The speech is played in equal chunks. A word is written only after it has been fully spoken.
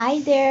Hi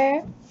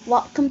there.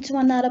 Welcome to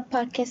another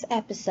podcast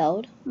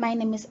episode. My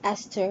name is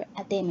Esther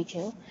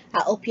Ademijo. I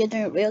hope you're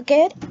doing real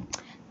good.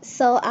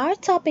 So, our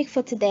topic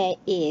for today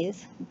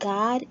is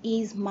God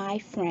is my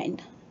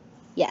friend.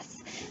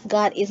 Yes,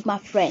 God is my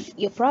friend.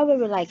 You're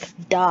probably like,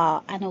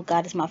 duh, I know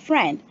God is my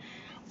friend.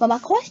 But my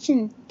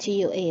question to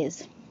you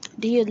is,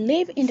 do you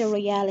live in the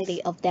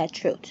reality of that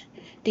truth?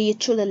 Do you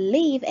truly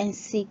live and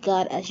see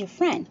God as your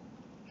friend?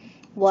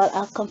 Well,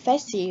 I'll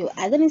confess to you,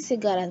 I didn't see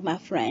God as my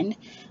friend.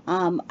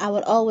 I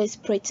would always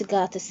pray to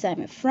God to send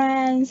me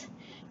friends.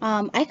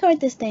 I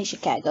currently stay in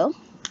Chicago,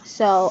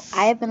 so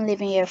I have been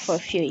living here for a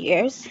few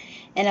years,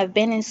 and I've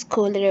been in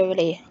school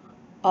literally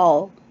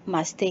all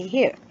my stay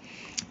here.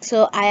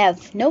 So I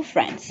have no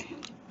friends.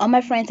 All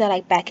my friends are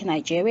like back in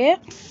Nigeria.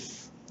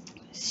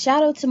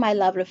 Shout out to my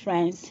lovely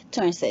friends,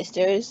 twin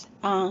sisters.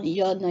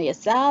 You all know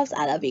yourselves.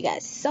 I love you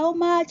guys so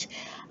much.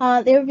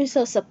 They've been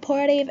so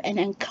supportive and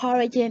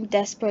encouraging,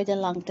 desperate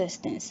and long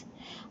distance.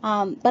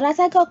 But as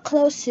I got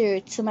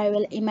closer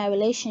to in my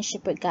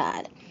relationship with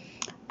God,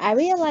 I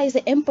realized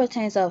the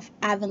importance of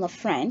having a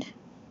friend,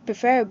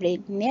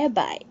 preferably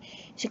nearby,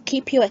 to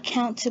keep you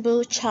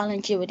accountable,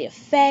 challenge you with your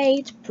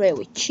faith, pray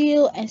with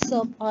you,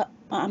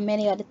 and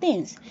many other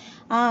things.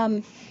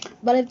 Um,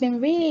 but I've been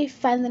really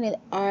finding it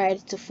hard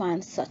to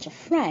find such a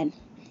friend.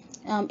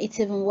 It's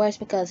even worse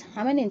because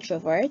I'm an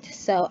introvert,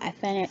 so I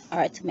find it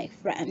hard to make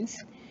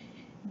friends.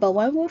 But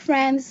when we're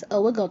friends,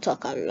 we're gonna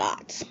talk a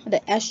lot. The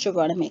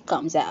extrovert in me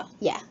comes out.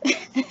 Yeah.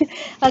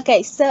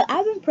 Okay, so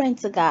I've been praying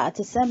to God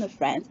to send me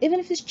friends,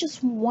 even if it's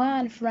just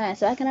one friend,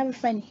 so I can have a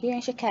friend here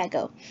in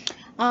Chicago.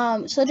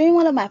 So during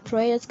one of my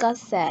prayers, God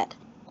said,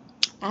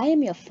 "I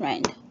am your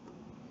friend."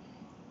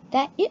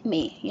 That hit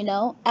me.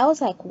 I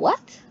was like, "What?"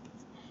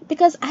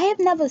 Because I have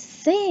never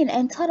seen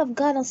and thought of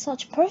God on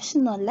such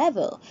personal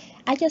level.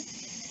 I just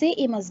see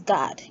him as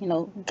God,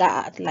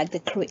 God, like the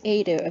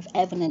creator of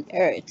heaven and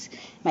earth,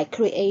 my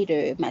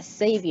creator, my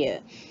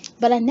savior.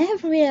 But I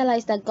never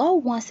realized that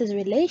God wants his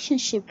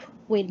relationship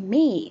with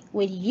me,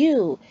 with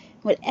you,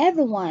 with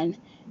everyone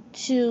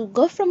to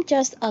go from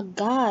just a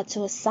God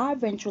to a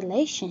sovereign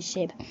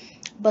relationship,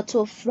 but to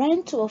a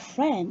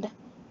friend,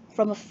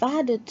 from a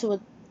father to a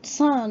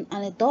son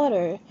and a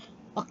daughter,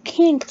 a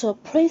king to a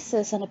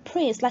princess and a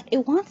prince. Like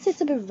it wants it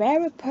to be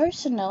very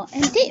personal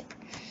and deep.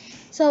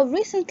 So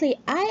recently,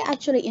 I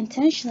actually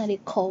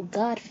intentionally called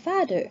God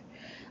Father,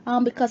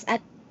 because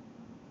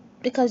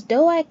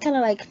though I kind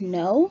of like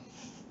know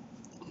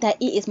that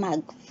He is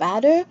my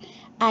Father,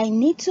 I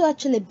need to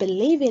actually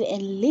believe it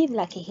and live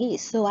like He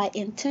is. So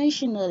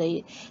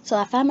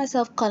I find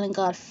myself calling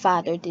God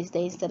Father these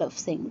days instead of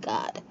saying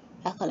God.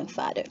 I call Him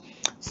Father.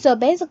 So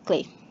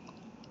basically,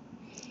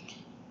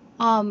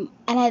 one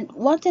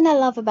thing I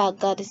love about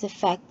God is the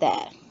fact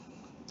that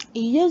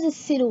He uses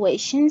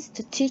situations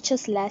to teach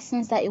us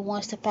lessons that He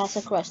wants to pass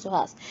across to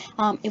us.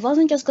 It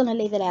wasn't just gonna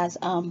leave it as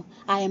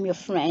I am your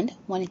friend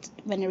when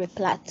He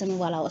replied to me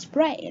while I was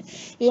praying.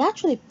 He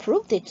actually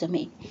proved it to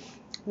me.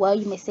 Well,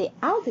 you may say,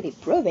 how did He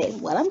prove it?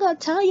 Well, I'm gonna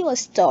tell you a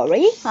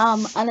story.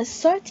 On a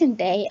certain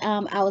day,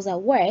 I was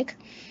at work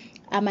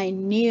at my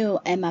new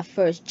and my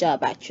first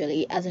job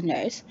actually as a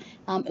nurse.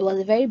 It was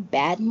a very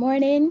bad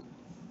morning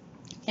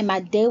and my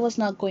day was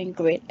not going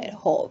great at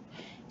all.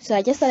 So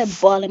I just started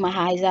bawling my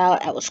eyes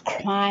out. I was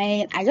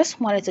crying. I just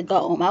wanted to go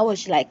home. I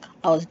was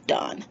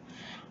done.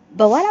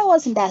 But while I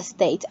was in that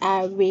state,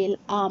 I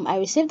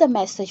received a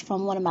message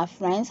from one of my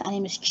friends. Her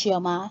name is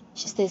Chioma.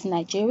 She stays in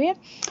Nigeria.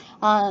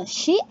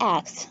 She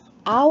asked,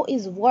 "How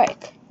is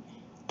work?"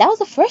 That was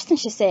the first thing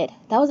she said.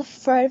 That was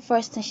the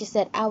first thing she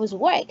said. I was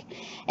work.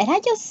 And I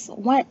just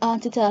went on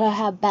to tell her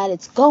how bad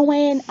it's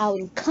going, how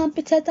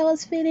incompetent I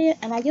was feeling,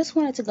 and I just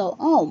wanted to go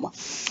home.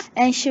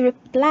 And she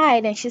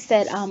replied and she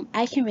said,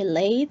 I can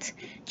relate.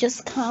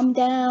 Just calm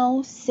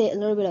down, say a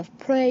little bit of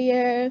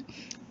prayer,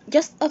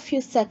 just a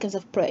few seconds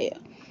of prayer.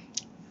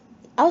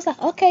 I was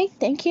like, okay,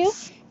 thank you.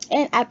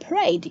 And I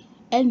prayed.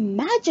 And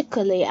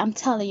magically, I'm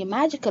telling you,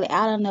 magically,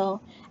 I don't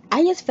know,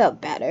 I just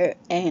felt better.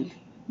 And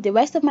the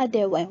rest of my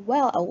day went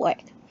well at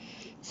work.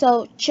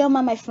 So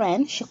Chioma, my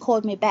friend, she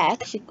called me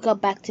back. She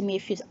got back to me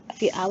a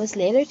few hours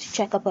later to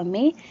check up on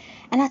me.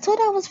 And I told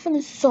her I was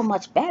feeling so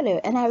much better.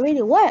 And I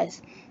really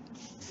was.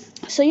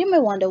 So you may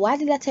wonder, why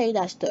did I tell you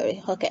that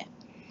story? Okay.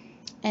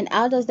 And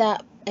how does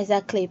that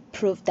exactly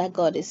prove that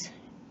God is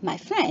my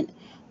friend?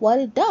 Well,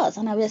 it does,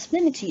 and I will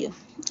explain it to you.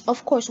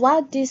 Of course,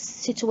 while this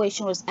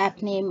situation was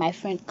happening, my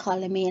friend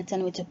calling me and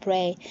telling me to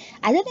pray,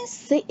 I didn't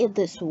see it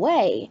this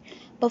way.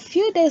 But a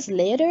few days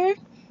later,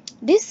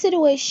 this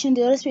situation,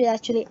 the Holy Spirit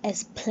actually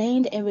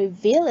explained and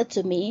revealed it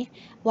to me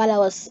while I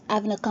was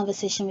having a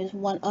conversation with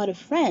one other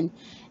friend.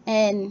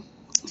 And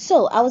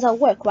so I was at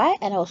work, right?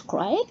 And I was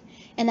crying.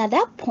 And at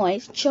that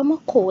point, Choma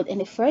called,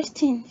 and the first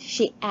thing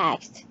she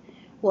asked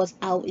was,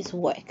 how is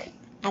work?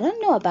 I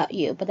don't know about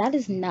you, but that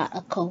is not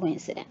a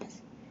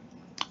coincidence.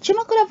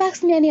 Chuma could have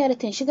asked me any other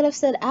thing. She could have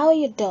said, how are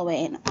you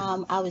doing?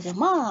 How is your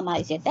mom? How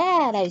is your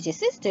dad? How is your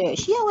sister?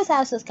 She always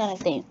asks those kind of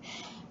things.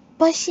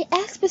 But she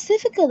asked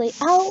specifically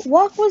how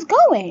work was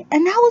going,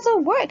 and I was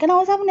at work and I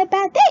was having a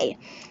bad day.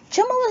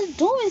 Chuma was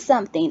doing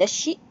something that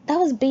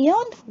was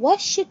beyond what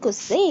she could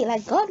say.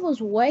 Like God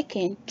was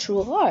working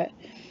through her.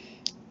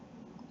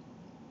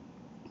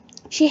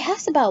 She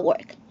asked about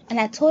work, and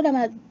I told her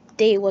my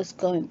day was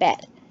going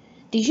bad.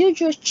 The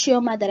usual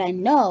Chuma that I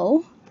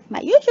know, my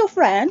usual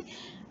friend,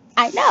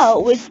 I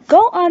know would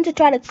go on to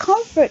try to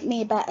comfort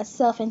me about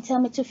herself and tell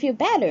me to feel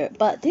better.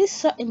 But this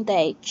certain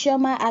day,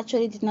 Chuma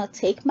actually did not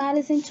take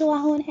matters into her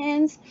own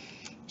hands.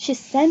 She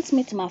sent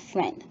me to my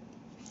friend.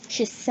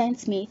 She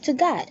sent me to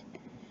God.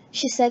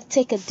 She said,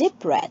 take a deep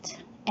breath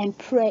and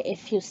pray a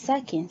few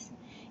seconds.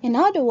 In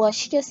other words,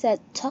 she just said,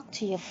 talk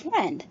to your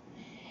friend.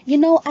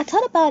 I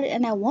thought about it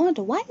and I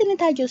wondered, why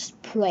didn't I just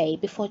pray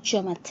before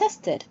Chuma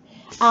tested?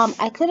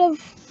 I could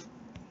have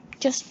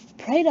just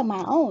prayed on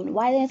my own.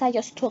 Why didn't I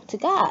just talk to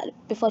God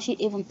before she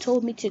even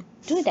told me to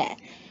do that?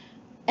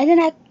 And then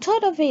I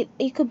thought of it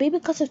could be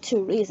because of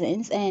two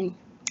reasons, and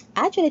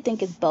I actually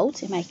think it's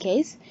both in my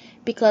case,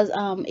 because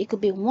it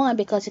could be one,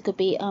 because it could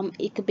be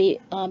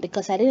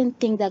because I didn't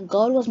think that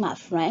God was my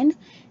friend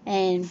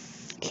and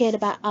cared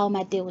about how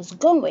my day was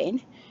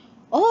going,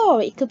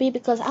 or it could be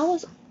because I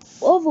was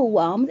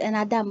overwhelmed and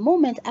at that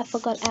moment I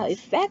forgot how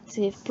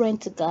effective praying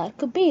to God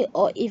could be,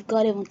 or if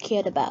God even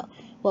cared about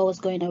what was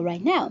going on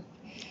right now.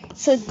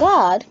 So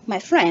God, my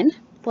friend,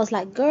 was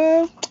like,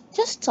 girl,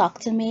 just talk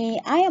to me.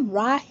 I am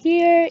right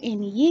here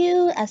in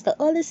you as the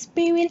Holy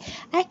Spirit.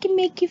 I can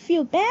make you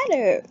feel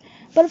better.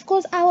 But of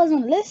course, I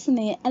wasn't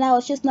listening and I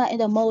was just not in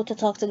the mode to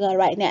talk to God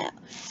right now.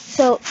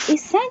 So he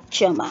sent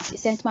Chuma, he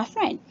sent my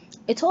friend.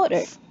 He told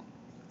her,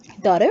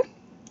 daughter,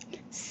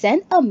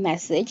 send a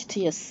message to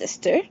your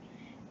sister.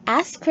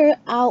 Ask her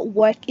how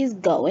work is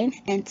going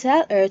and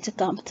tell her to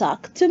come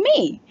talk to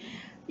me.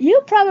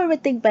 You probably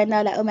think by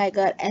now that, oh my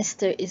God,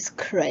 Esther is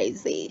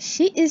crazy.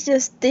 She is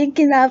just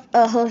thinking of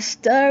a whole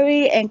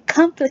story and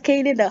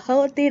complicating the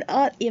whole thing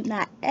all in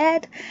my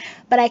head.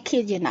 But I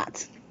kid you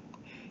not.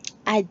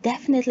 I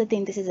definitely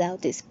think this is how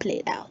this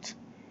played out.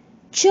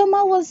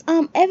 Chuma was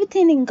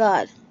everything in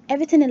God,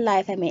 everything in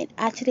life,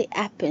 actually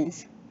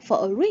happens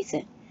for a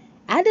reason.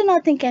 I do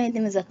not think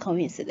anything is a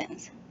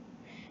coincidence.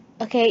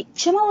 Okay,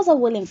 Chuma was a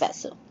willing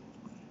vessel.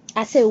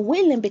 I say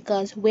willing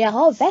because we are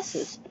all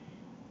vessels.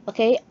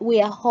 Okay,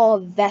 we are all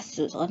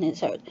vessels on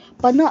this earth,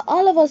 but not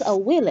all of us are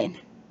willing.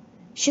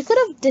 She could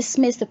have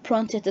dismissed the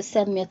prompting to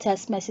send me a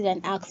text message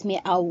and ask me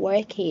how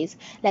work is,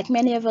 like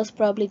many of us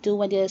probably do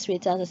when the Holy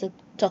Spirit tells us to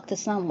talk to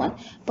someone,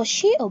 but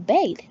she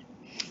obeyed.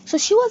 So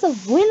she was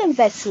a willing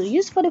vessel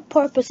used for the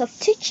purpose of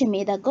teaching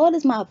me that God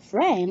is my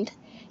friend.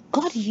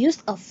 God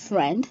used a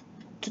friend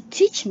to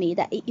teach me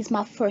that He is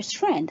my first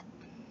friend.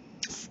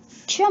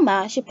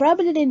 Chuma, she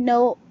probably didn't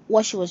know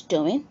what she was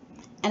doing,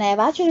 and I have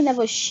actually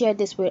never shared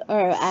this with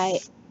her. I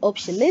hope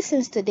she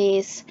listens to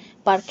this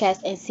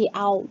podcast and see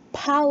how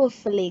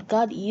powerfully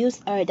God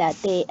used her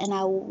that day,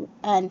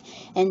 and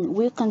and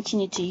will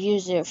continue to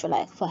use her for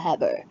like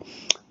forever.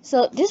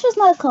 So this was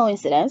not a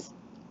coincidence.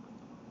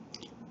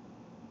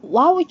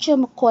 Why would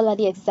Chuma call at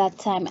the exact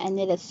time I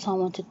needed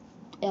someone to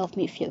help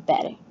me feel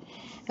better?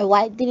 And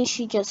why didn't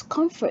she just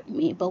comfort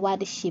me? But why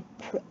did she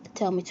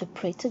tell me to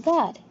pray to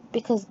God?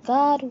 Because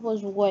God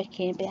was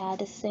working behind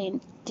the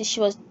scene.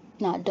 She was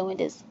not doing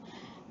this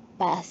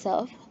by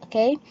herself.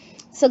 Okay?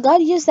 So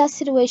God used that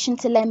situation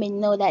to let me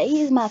know that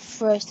He is my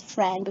first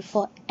friend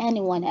before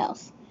anyone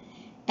else.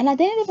 And I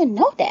didn't even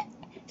know that.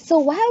 So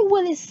why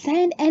would He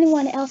send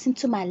anyone else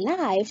into my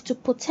life to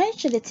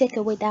potentially take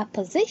away that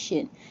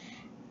position?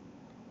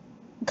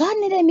 God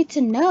needed me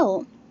to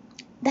know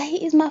that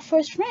He is my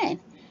first friend.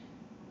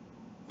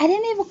 I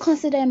didn't even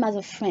consider him as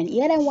a friend,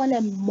 yet I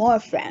wanted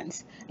more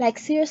friends. Like,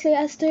 seriously,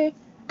 Esther,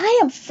 I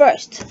am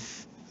first,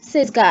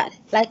 says God.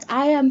 Like,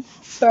 I am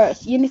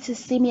first. You need to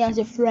see me as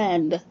a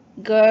friend,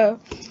 girl.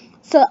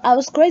 So, I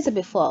was crazy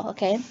before,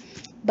 okay?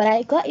 But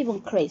I got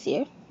even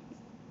crazier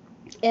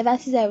ever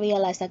since I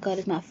realized that God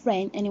is my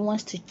friend and He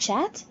wants to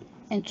chat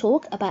and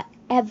talk about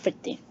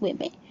everything with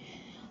me.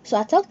 So,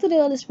 I talk to the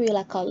Holy Spirit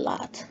like a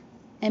lot.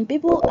 And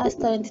people are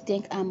starting to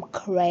think I'm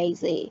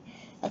crazy.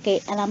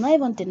 Okay, and I'm not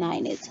even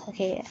denying it.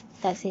 Okay,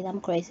 that's it.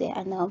 I'm crazy.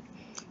 I know.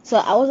 So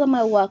I was on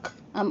my work.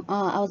 I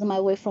was on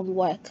my way from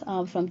work,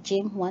 from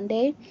gym one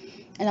day,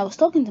 and I was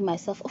talking to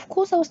myself. Of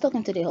course, I was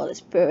talking to the Holy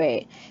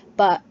Spirit,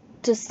 but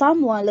to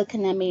someone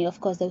looking at me,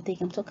 of course, they would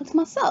think I'm talking to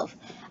myself.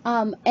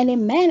 And a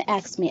man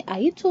asked me, "Are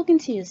you talking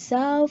to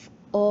yourself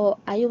or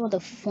are you on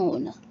the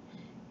phone?"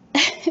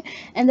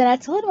 And then I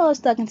told him I was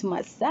talking to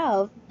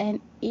myself,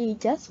 and he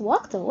just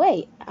walked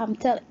away. I'm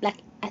telling, like,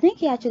 I think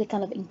he actually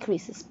kind of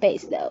increased his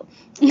pace though.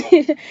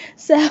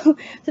 so,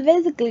 so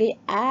basically,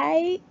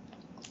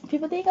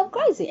 people think I'm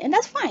crazy, and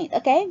that's fine.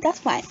 Okay, that's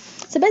fine.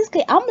 So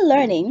basically, I'm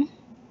learning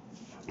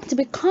to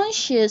be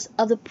conscious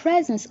of the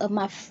presence of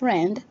my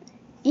friend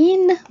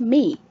in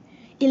me.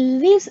 It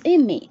lives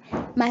in me.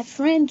 My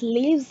friend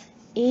lives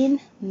in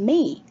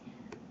me.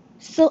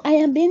 So I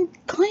am being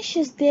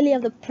conscious daily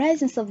of the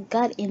presence of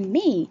God in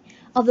me,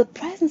 of the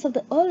presence of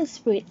the Holy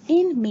Spirit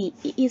in me.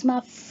 He is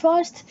my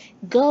first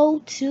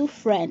go-to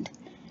friend.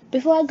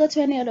 Before I go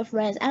to any other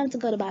friends, I need to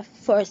go to my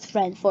first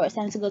friend first.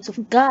 I need to go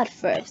to God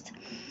first.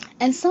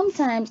 And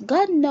sometimes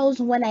God knows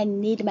when I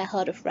need my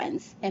other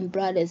friends and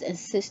brothers and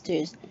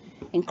sisters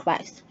in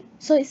Christ.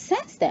 So He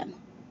sends them.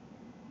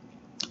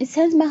 He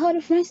sends my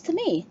other friends to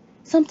me.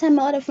 Sometimes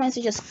my other friends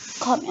will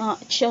just come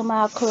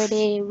Choma,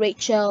 Corday,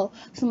 Rachel,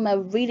 some of my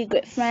really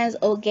great friends,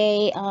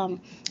 Oge,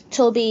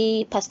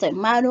 Toby, Pastor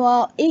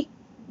Emmanuel. It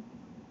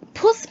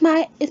puts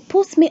me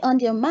on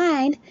their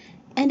mind,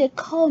 and they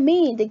call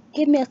me, they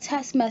give me a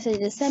text message,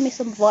 they send me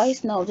some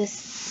voice note, they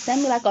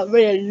send me like a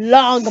really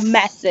long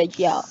message,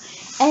 y'all.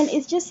 And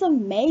it's just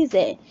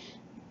amazing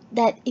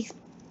that it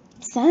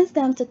sends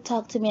them to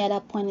talk to me at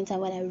that point in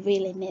time when I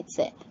really need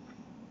it.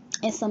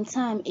 And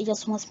sometimes it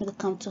just wants me to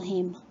come to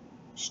him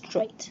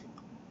straight.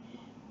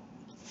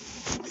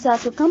 So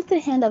as we come to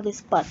the end of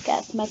this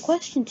podcast, my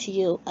question to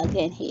you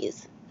again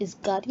is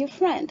God your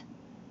friend?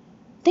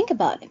 Think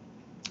about it.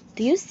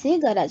 Do you see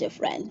God as your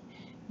friend?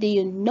 Do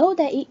you know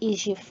that He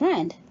is your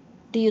friend?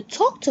 Do you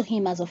talk to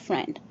Him as a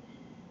friend?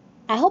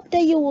 I hope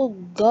that you will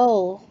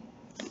go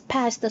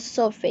past the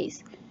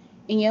surface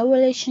in your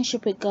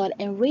relationship with God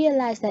and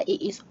realize that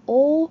it is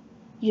all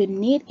you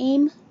need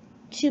Him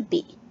to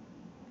be.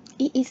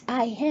 It is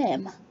I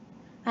am.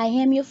 I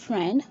am your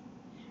friend.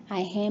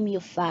 I am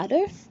your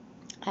father.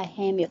 I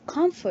am your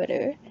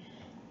comforter.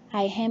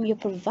 I am your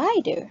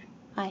provider.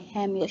 I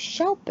am your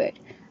shepherd.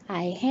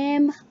 I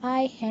am.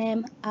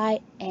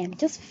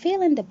 Just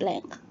fill in the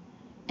blank.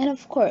 And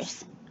of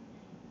course,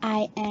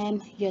 I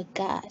am your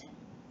God.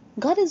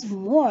 God is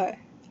more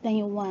than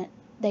you want,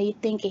 than you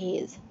think He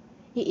is.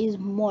 He is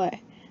more.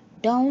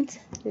 Don't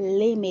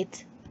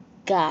limit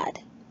God.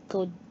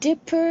 Go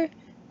deeper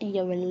in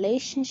your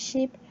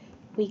relationship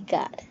with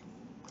God.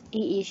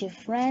 He is your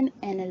friend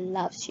and He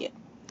loves you.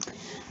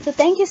 So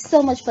thank you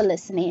so much for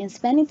listening and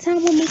spending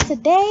time with me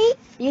today.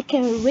 You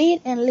can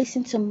read and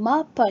listen to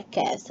more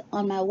podcasts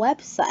on my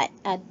website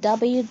at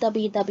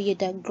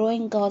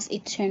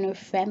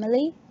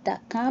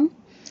www.growinggodseternalfamily.com.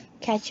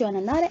 Catch you on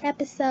another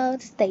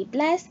episode. Stay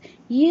blessed.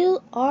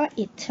 You are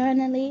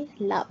eternally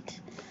loved.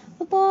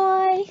 Bye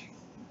bye.